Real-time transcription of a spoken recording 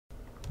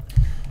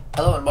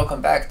Hello and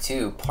welcome back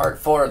to part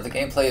 4 of the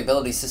gameplay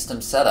ability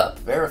system setup,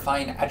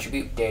 verifying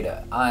attribute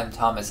data. I'm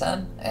Thomas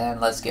N, and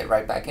let's get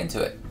right back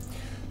into it.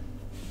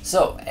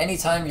 So,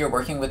 anytime you're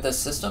working with this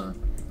system,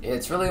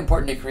 it's really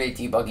important to create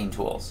debugging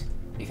tools,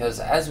 because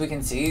as we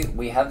can see,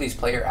 we have these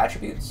player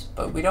attributes,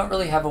 but we don't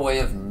really have a way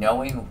of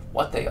knowing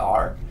what they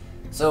are.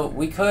 So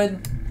we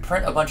could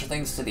print a bunch of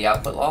things to the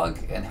output log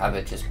and have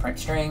it just print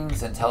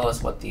strings and tell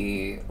us what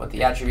the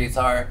attributes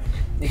are.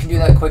 You can do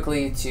that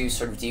quickly to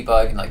sort of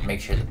debug and like make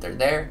sure that they're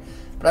there.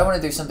 But I want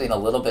to do something a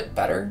little bit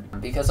better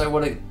because I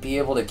want to be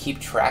able to keep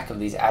track of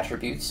these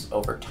attributes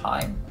over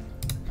time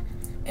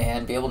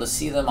and be able to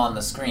see them on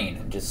the screen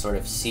and just sort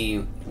of see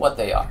what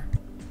they are.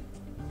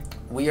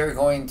 We are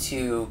going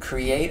to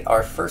create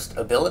our first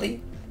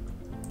ability,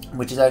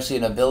 which is actually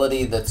an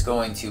ability that's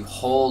going to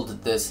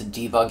hold this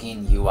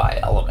debugging UI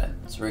element.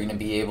 So we're going to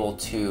be able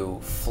to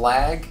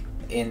flag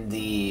in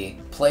the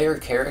player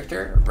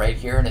character right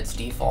here in its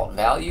default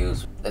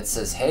values that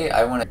says, hey,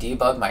 I want to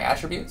debug my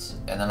attributes,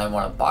 and then I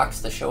want a box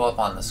to show up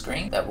on the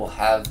screen that will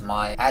have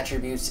my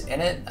attributes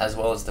in it as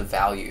well as the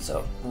value.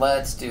 So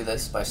let's do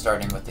this by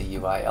starting with the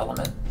UI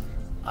element.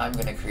 I'm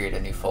going to create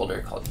a new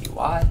folder called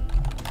UI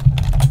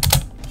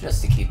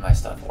just to keep my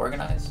stuff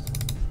organized.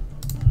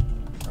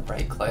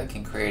 Right click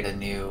and create a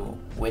new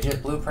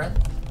widget blueprint.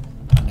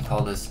 I'm going to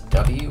call this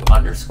W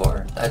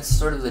underscore. That's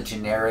sort of the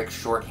generic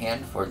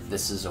shorthand for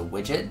this is a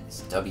widget.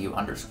 It's W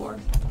underscore.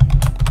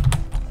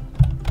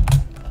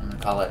 I'm going to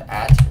call it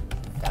at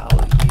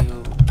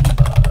value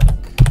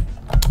debug.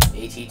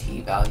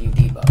 ATT value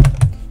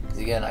debug. Because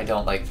again, I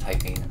don't like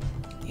typing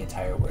the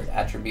entire word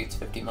attributes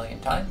 50 million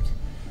times.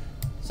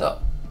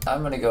 So I'm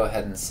going to go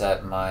ahead and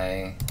set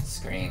my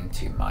screen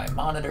to my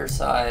monitor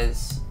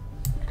size.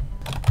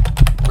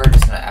 We're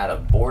just going to add a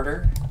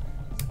border.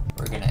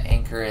 We're going to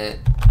anchor it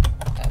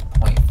at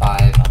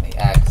 0.5 on the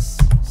X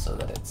so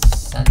that it's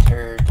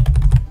centered,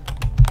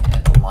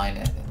 and align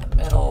it in the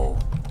middle.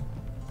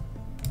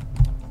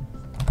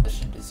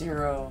 Position to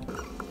 0.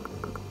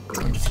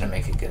 I'm just going to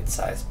make a good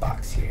sized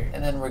box here.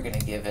 And then we're going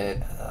to give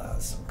it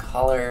some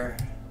color.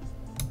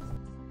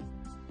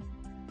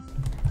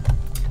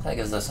 That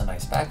gives us a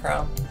nice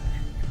background.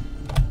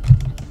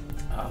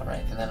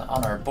 Alright, and then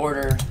on our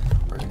border,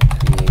 we're going to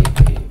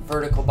create a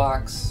vertical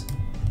box.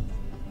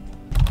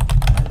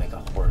 I'm going to make a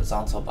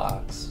horizontal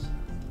box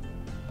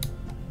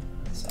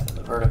inside of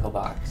the vertical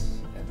box.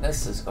 And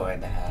this is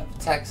going to have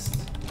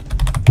text.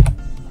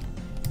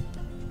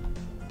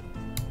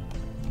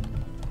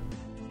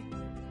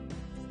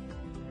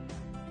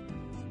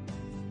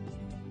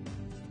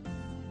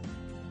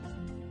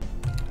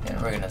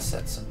 And we're going to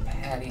set some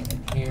padding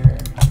in here.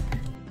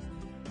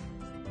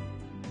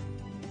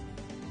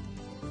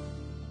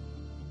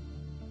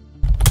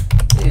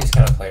 You just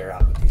gotta play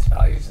around with these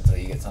values until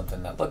you get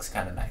something that looks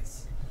kind of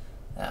nice.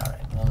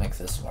 Alright, we'll make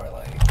this more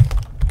like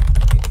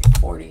maybe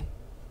 40.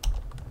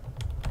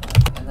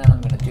 And then I'm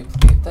gonna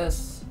duplicate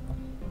this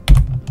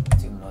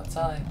 2 more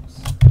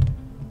times.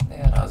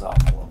 And I was off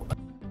a little bit.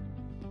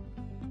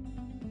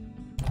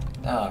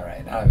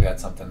 Alright, now I've got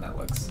something that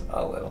looks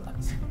a little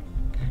nice.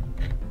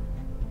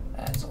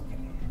 That's okay.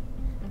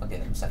 I'll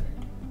get them centered.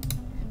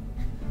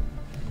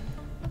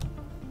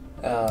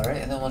 Alright,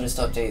 and then we'll just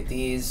update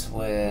these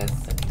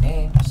with the new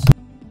names.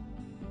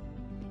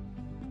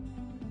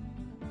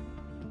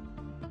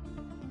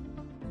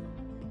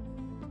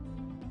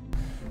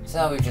 So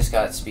now we've just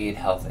got speed,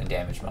 health, and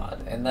damage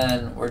mod. And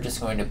then we're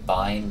just going to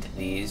bind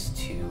these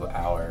to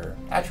our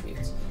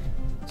attributes.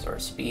 So our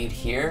speed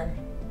here,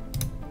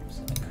 I'm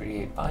just going to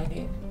create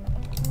binding.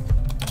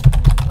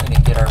 We're going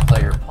to get our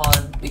player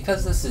pawn.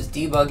 Because this is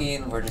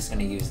debugging, we're just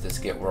going to use this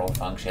get world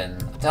function.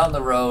 Down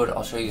the road,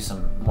 I'll show you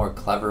some more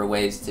clever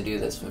ways to do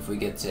this if we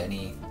get to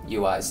any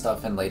UI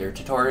stuff in later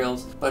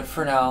tutorials. But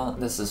for now,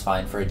 this is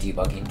fine for a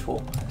debugging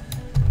tool.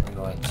 We're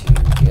going to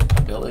get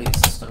ability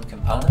system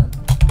component.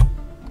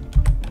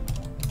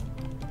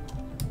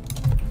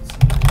 So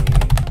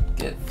we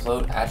get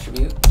float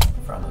attribute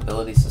from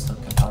ability system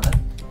component.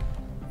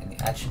 And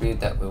the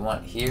attribute that we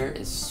want here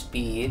is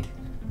speed.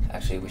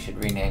 Actually, we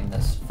should rename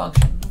this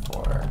function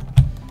for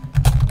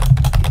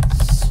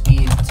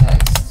speed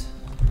text.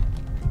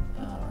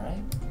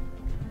 Alright.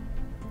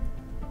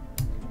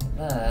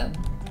 Then,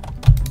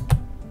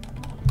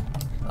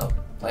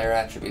 player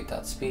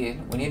attribute.speed.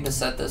 We need to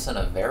set this in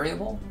a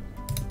variable.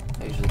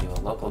 I usually do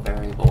a local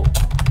variable.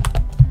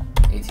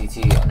 ATT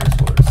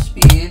underscore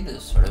speed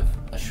is sort of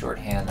a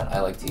shorthand that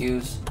I like to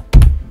use.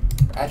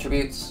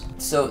 Attributes.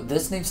 So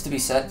this needs to be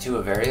set to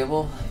a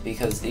variable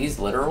because these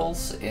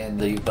literals in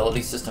the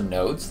ability system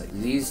nodes,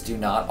 these do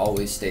not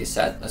always stay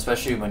set,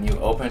 especially when you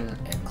open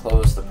and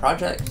close the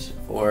project,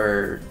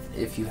 or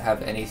if you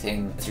have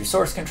anything through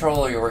source control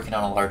or you're working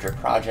on a larger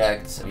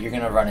project. You're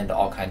going to run into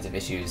all kinds of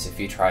issues if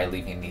you try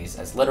leaving these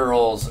as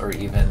literals or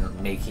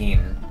even making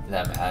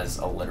them as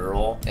a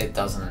literal. It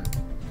doesn't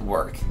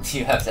work.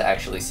 You have to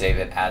actually save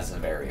it as a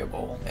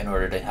variable in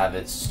order to have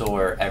it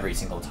store every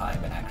single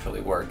time and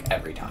actually work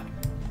every time.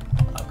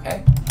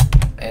 Okay?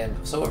 And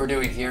so what we're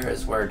doing here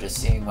is we're just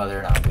seeing whether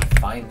or not we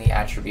find the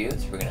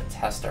attributes. We're going to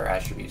test our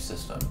attribute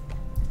system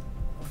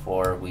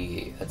before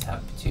we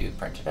attempt to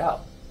print it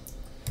out.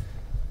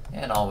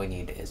 And all we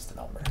need is the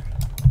number.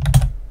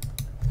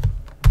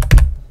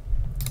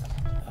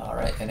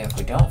 Alright, and if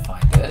we don't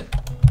find it,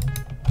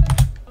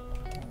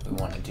 what we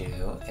want to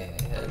do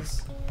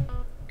is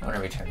we want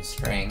to return a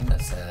string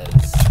that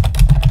says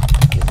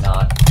did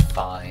not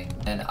find.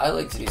 And I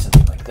like to do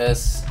something like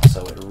this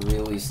so it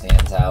really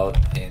stands out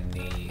in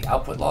the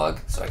output log,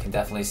 so I can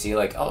definitely see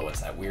like, oh,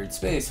 what's that weird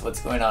space?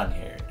 What's going on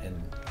here? And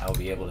I'll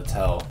be able to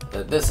tell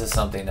that this is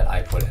something that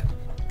I put in.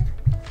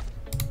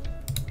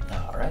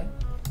 Alright.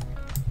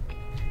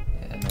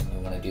 And then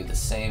we want to do the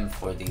same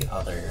for the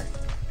other.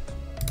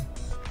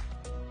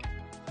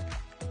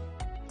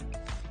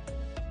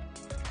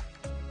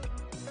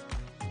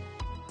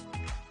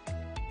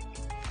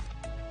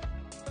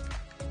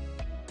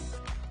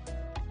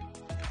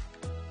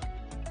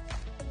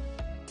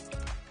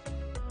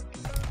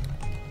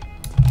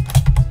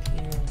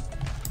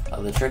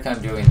 The trick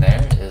I'm doing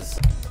there is,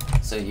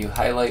 so you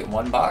highlight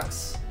one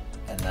box,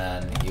 and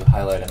then you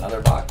highlight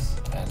another box,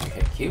 and you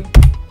hit Q,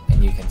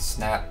 and you can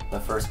snap the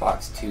first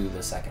box to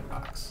the second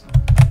box.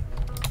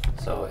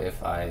 So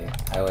if I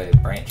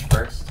highlighted branch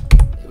first,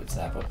 it would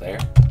snap up there.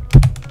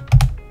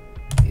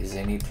 Is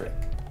a neat trick.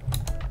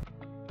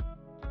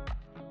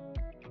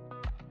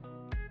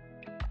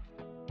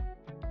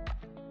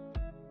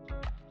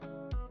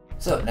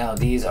 So now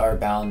these are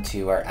bound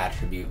to our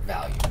attribute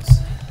values.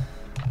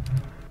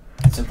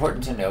 It's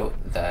important to note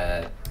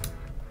that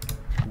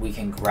we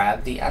can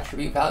grab the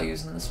attribute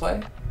values in this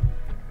way.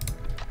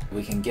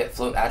 We can get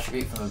float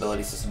attribute from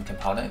ability system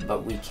component,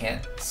 but we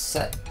can't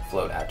set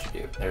float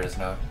attribute. There is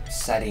no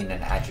setting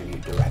an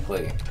attribute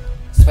directly,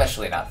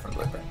 especially not from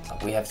Blueprint.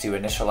 We have to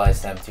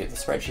initialize them to the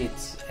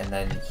spreadsheets and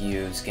then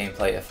use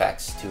gameplay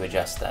effects to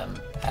adjust them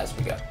as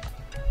we go.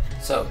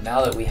 So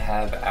now that we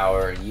have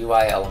our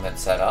UI element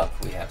set up,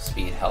 we have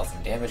speed, health,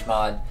 and damage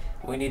mod,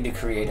 we need to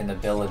create an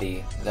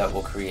ability that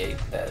will create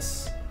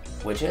this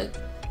widget.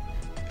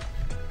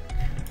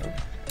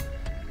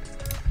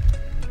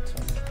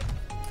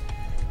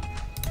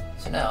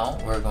 So now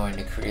we're going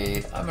to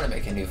create, I'm going to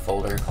make a new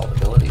folder called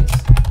abilities.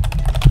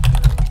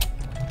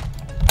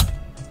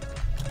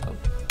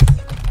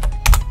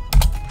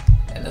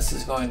 And this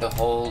is going to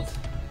hold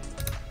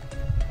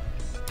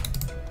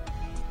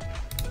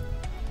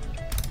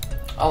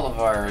all of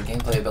our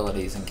gameplay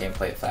abilities and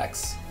gameplay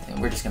effects.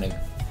 And we're just going to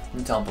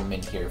dump them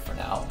in here for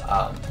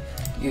now.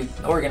 You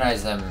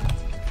organize them.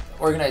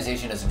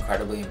 Organization is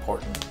incredibly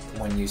important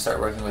when you start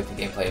working with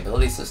the gameplay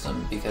ability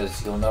system,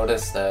 because you'll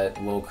notice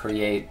that we'll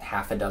create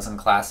half a dozen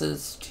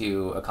classes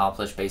to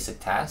accomplish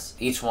basic tasks.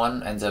 Each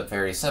one ends up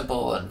very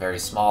simple and very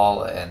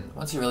small, and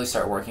once you really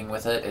start working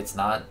with it, it's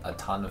not a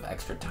ton of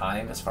extra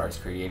time as far as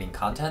creating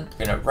content.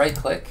 You're going to right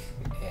click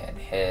and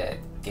hit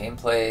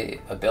gameplay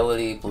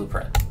ability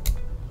blueprint.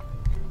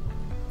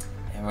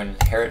 We're going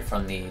to inherit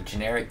from the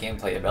generic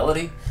gameplay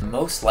ability.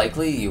 Most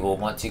likely you will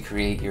want to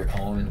create your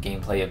own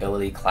gameplay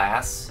ability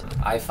class.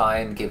 I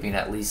find giving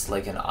at least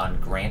like an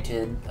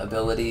ungranted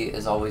ability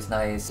is always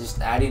nice. Just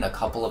adding a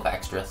couple of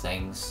extra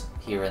things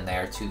here and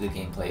there to the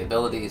gameplay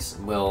abilities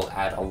will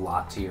add a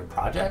lot to your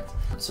project.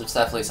 So it's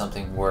definitely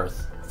something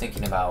worth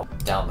thinking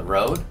about down the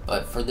road.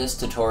 But for this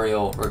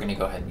tutorial, we're going to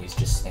go ahead and use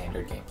just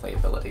standard gameplay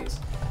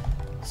abilities.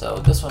 So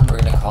this one we're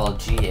going to call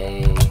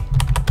GA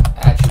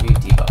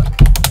attribute debug.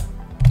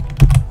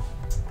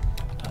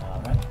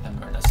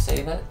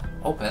 Save it,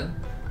 open,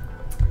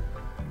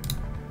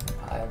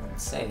 compile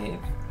and save,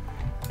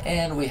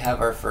 and we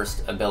have our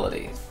first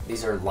ability.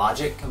 These are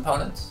logic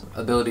components.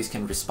 Abilities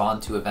can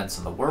respond to events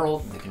in the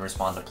world, they can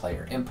respond to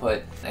player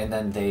input, and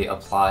then they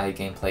apply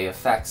gameplay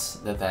effects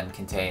that then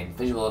contain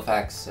visual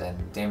effects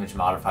and damage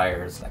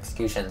modifiers and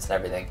executions and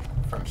everything.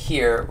 From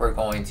here, we're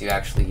going to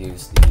actually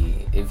use the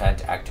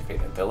event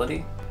activate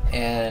ability,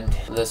 and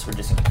for this we're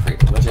just going to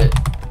create a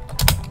widget.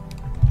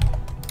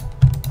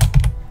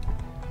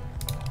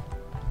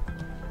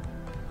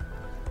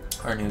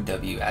 Our new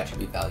W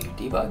attribute value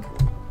debug.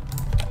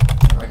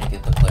 We're going to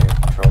get the player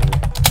controller.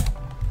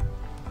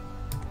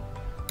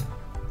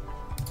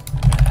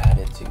 I'm going to add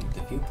it to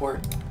the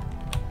viewport.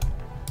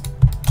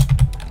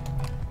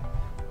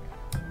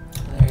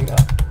 And there you go.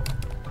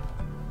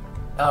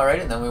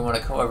 Alright, and then we want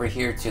to come over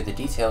here to the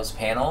details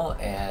panel,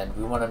 and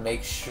we want to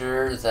make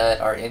sure that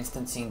our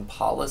instancing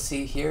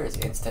policy here is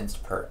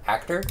instanced per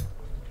actor.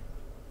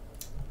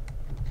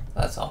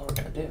 That's all we're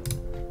going to do.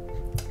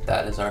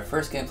 That is our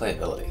first gameplay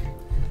ability.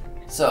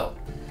 So,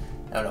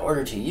 now in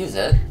order to use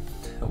it,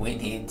 we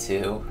need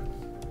to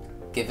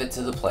give it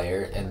to the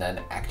player and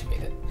then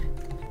activate it.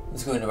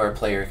 Let's go into our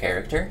player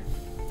character,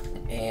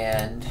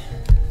 and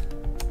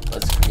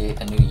let's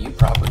create a new U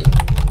property.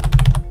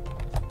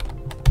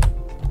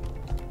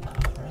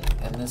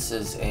 Alright, and this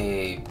is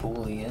a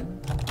Boolean.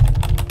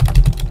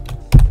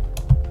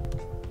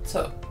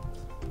 So,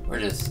 we're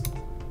just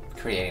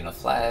creating a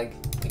flag.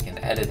 We can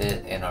edit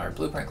it in our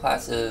blueprint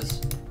classes,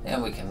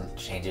 and we can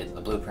change it in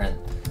the blueprint.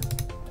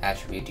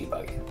 Attribute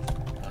debugging.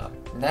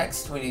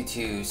 Next, we need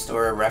to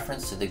store a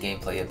reference to the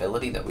gameplay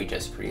ability that we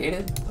just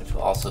created, which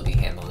will also be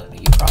handled in the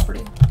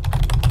uProperty.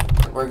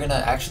 We're going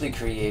to actually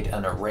create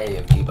an array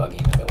of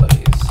debugging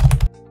abilities.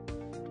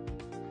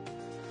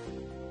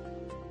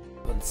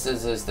 What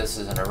this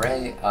is an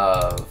array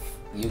of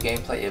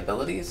uGameplay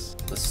abilities.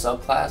 The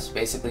subclass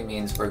basically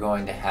means we're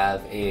going to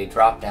have a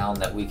drop-down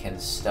that we can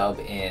stub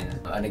in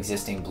an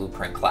existing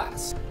Blueprint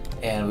class.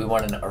 And we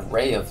want an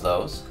array of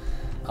those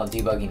called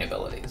debugging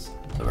abilities.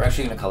 So we're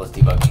actually going to call this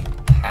debugging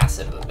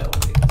passive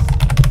abilities.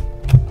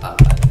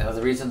 Now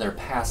the reason they're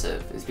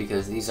passive is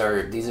because these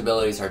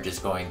abilities are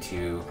just going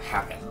to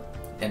happen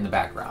in the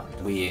background.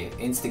 We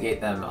instigate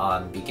them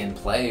on begin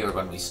play or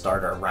when we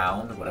start our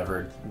round,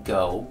 whatever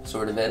go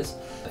sort of is,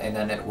 and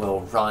then it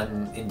will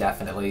run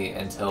indefinitely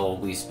until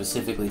we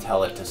specifically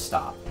tell it to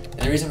stop. And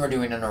the reason we're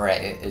doing an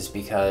array is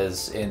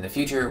because in the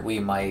future we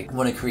might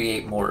want to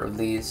create more of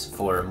these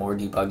for more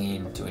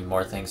debugging, doing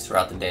more things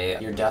throughout the day.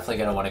 You're definitely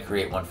going to want to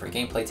create one for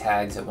gameplay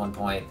tags at one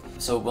point,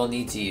 so we'll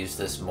need to use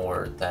this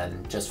more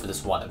than just for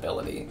this one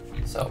ability.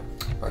 So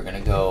we're going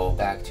to go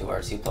back to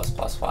our C++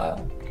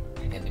 file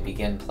in the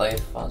begin play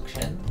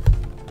function,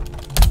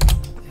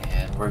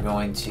 and we're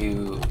going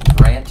to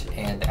grant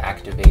and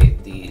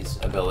activate these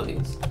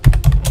abilities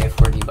if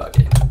we're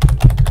debugging.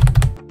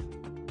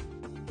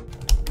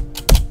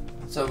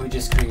 So we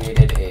just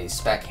created a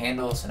spec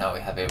handle, so now we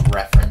have a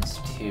reference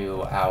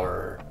to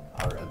our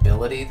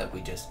ability that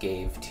we just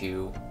gave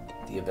to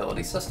the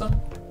ability system,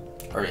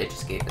 or it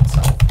just gave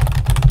itself.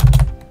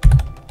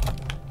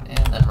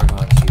 And then we're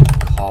going to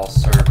call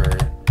server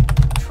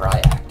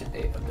try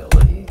activate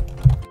ability.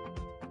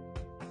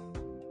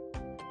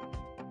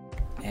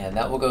 And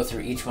that will go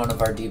through each one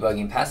of our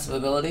debugging passive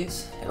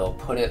abilities. It'll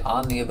put it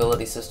on the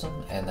ability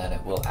system, and then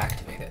it will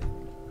activate it.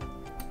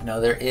 Now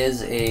there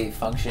is a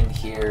function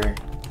here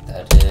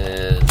that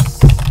is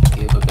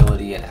give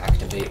ability and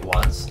activate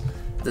once.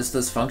 This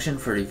does function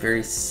for a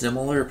very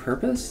similar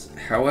purpose.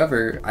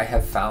 However, I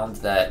have found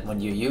that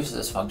when you use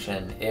this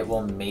function, it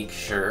will make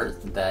sure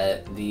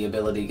that the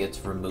ability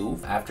gets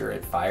removed after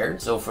it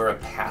fires. So for a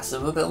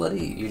passive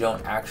ability, you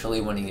don't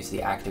actually want to use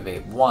the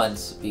activate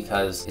once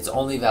because it's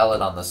only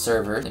valid on the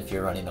server if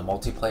you're running a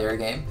multiplayer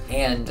game,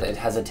 and it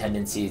has a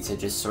tendency to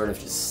just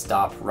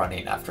stop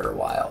running after a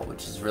while,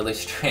 which is really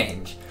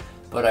strange.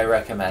 But I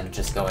recommend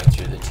just going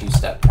through the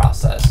two-step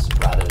process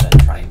rather than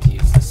trying to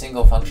use the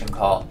single function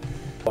call.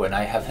 Oh, and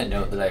I have a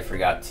note that I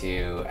forgot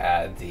to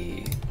add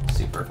the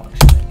super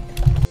function in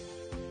here.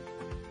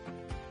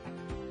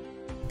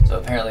 So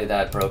apparently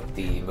that broke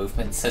the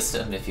movement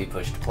system if you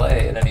pushed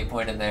play at any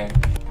point in there.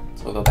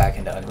 So we'll go back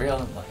into Unreal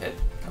and we'll hit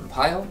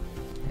compile.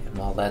 And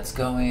while that's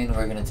going,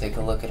 we're going to take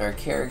a look at our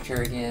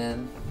character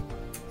again.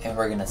 And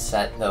we're going to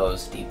set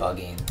those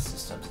debugging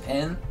systems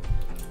in.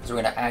 So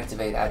we're going to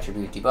activate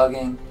attribute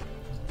debugging.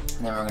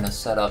 And then we're going to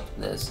set up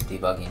this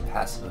debugging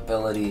passive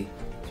ability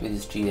through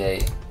this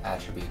GA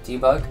attribute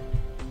debug.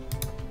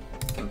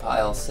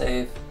 Compile,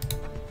 save,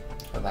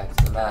 go back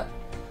to the map,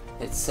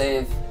 hit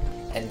save,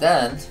 and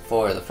then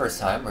for the first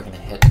time we're going to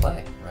hit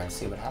play. We're going to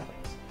see what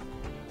happens.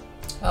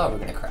 Oh, we're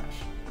going to crash.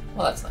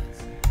 Well, that's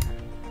nice.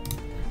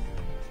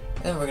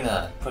 And then we're going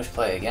to push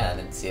play again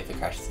and see if it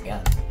crashes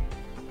again.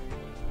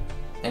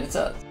 And it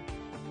does.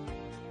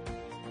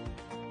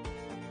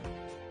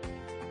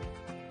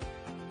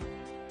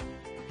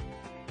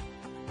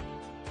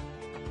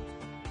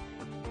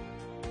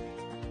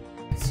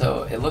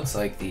 So it looks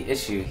like the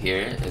issue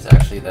here is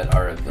actually that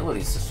our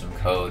ability system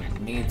code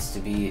needs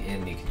to be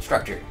in the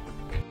constructor.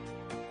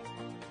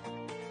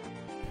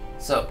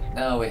 So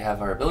now we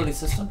have our ability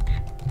system.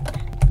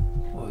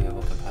 We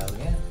will compile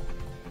again.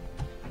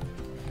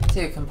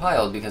 See, it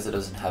compiled because it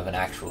doesn't have an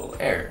actual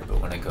error,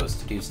 but when it goes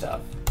to do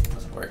stuff, it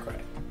doesn't work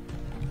right.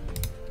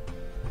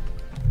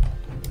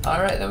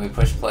 Alright, then we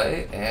push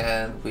play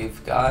and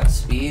we've got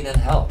speed and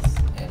health.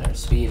 And our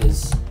speed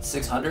is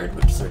 600,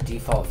 which is our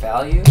default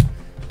value.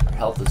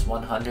 Health is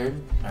 100,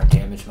 and our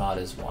damage mod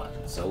is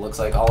 1. So it looks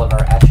like all of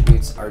our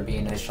attributes are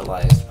being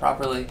initialized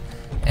properly,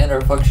 and our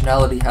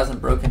functionality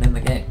hasn't broken in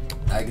the game.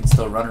 I can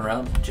still run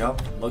around,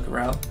 jump, look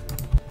around.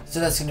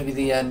 So that's going to be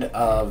the end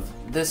of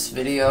this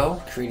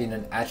video, creating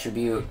an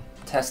attribute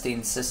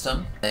testing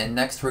system. And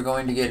next we're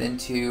going to get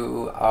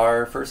into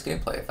our first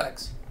gameplay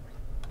effects.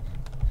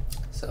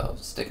 So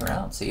stick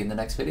around, see you in the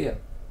next video.